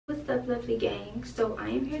What's up, lovely gang? So I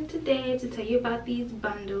am here today to tell you about these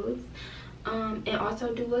bundles, and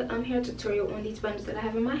also do a hair tutorial on these bundles that I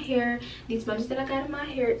have in my hair. These bundles that I got in my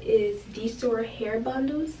hair is Dsoar hair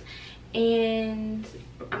bundles, and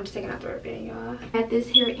I'm just taking out the rubber band, y'all. I had this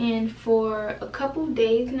hair in for a couple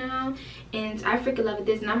days now, and I freaking love it.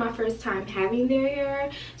 This is not my first time having their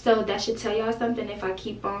hair, so that should tell y'all something if I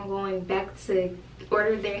keep on going back to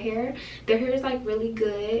order their hair. Their hair is like really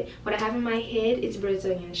good. What I have in my head is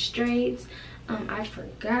Brazilian straights. I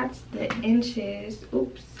forgot the inches.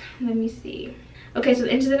 Oops, let me see. Okay, so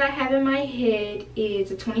the inches that I have in my head is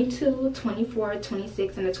a 22, 24,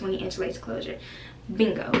 26, and a 20-inch lace closure.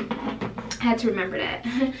 Bingo. I had to remember that.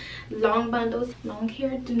 Long bundles, long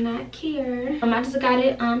hair do not care. I just got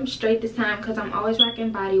it straight this time because I'm always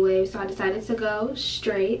rocking body waves, so I decided to go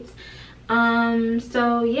straight.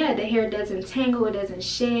 So yeah, the hair doesn't tangle, it doesn't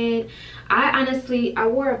shed. I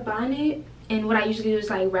wore a bonnet, and what I usually do is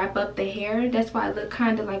like wrap up the hair. That's why it looked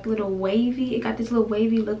kind of like little wavy. It got this little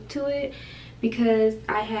wavy look to it because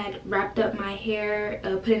I had wrapped up my hair,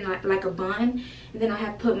 put in like a bun, and then I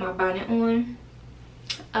had put my bonnet on.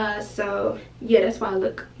 So yeah, that's why I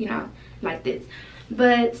look, you know, like this.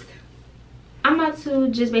 But I'm about to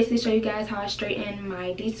just basically show you guys how I straighten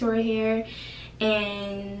my Dsoar hair,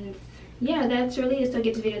 and yeah, that's really it. So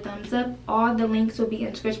give the video a thumbs up. All the links will be in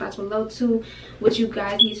the description box below too, what you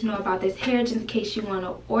guys need to know about this hair, just in case you want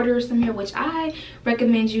to order some hair, which I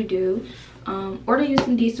recommend you do. Order you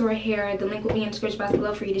some Dsoar hair. The link will be in the description box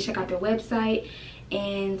below for you to check out their website.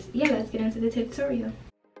 And yeah, let's get into the tutorial.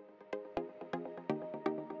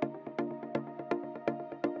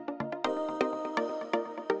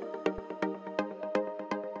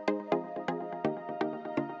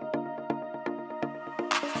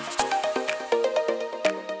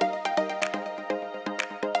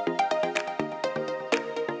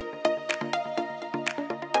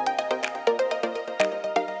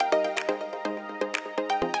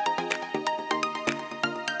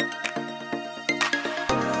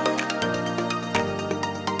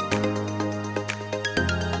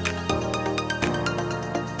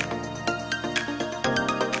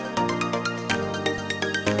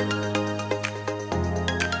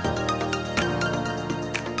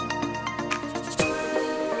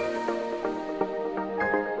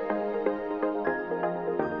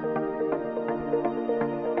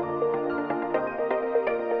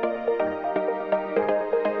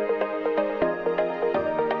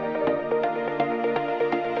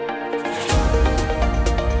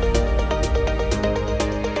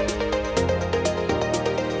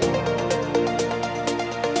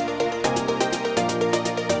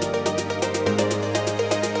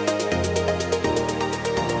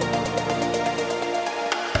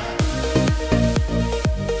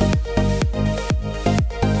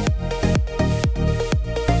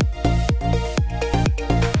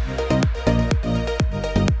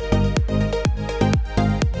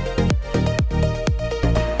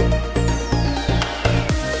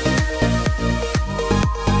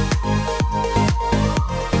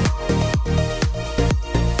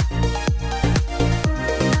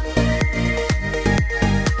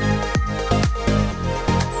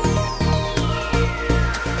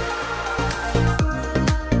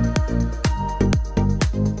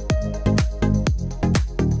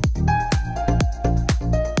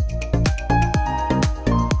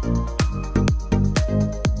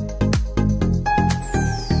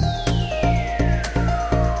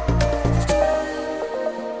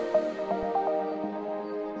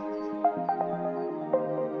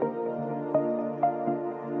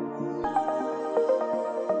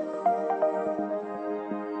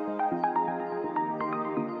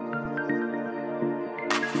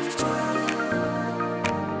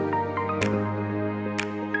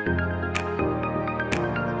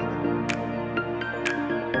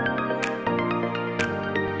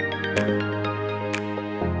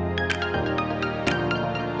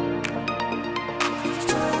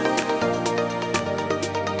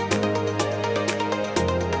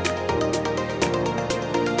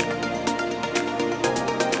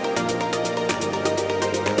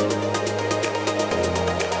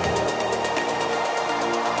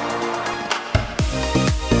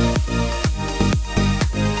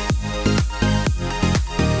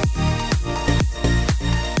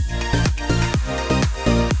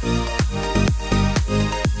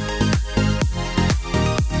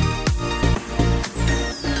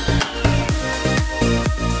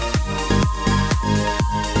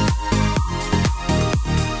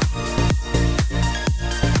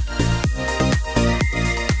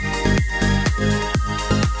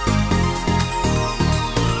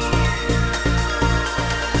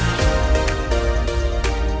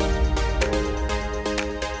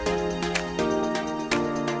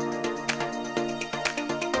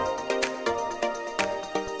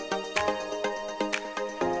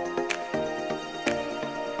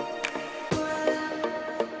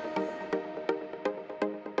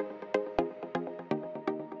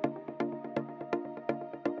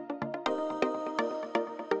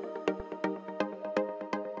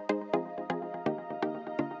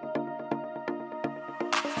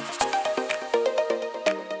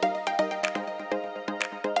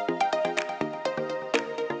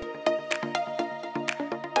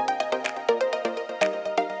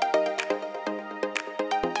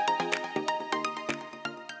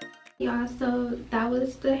 Y'all, so that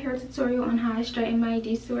was the hair tutorial on how I straighten my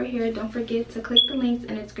Dsoar hair. Don't forget to click the links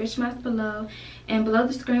in the description box below, and below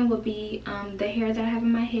the screen will be the hair that I have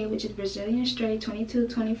in my head, which is Brazilian straight 22,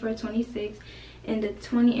 24, 26, and the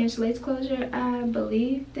 20-inch lace closure. I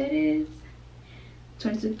believe that is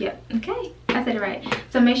 22. Yep, okay, I said it right.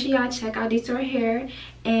 So make sure y'all check out Dsoar hair.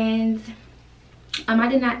 And I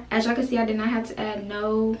did not, as y'all can see, I did not have to add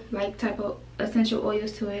no like type of essential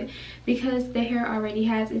oils to it because the hair already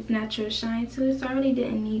has its natural shine to it. So I really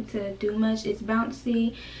didn't need to do much. It's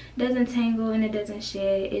bouncy, doesn't tangle, and it doesn't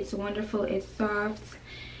shed. It's wonderful, it's soft,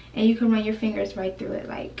 and you can run your fingers right through it.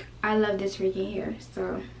 Like, I love this freaking hair.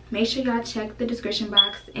 So make sure y'all check the description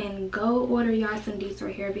box and go order y'all some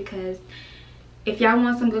Dsoar hair, because if y'all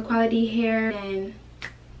want some good quality hair, then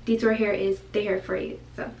Dsoar hair is the hair for you.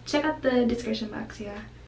 So check out the description box, yeah.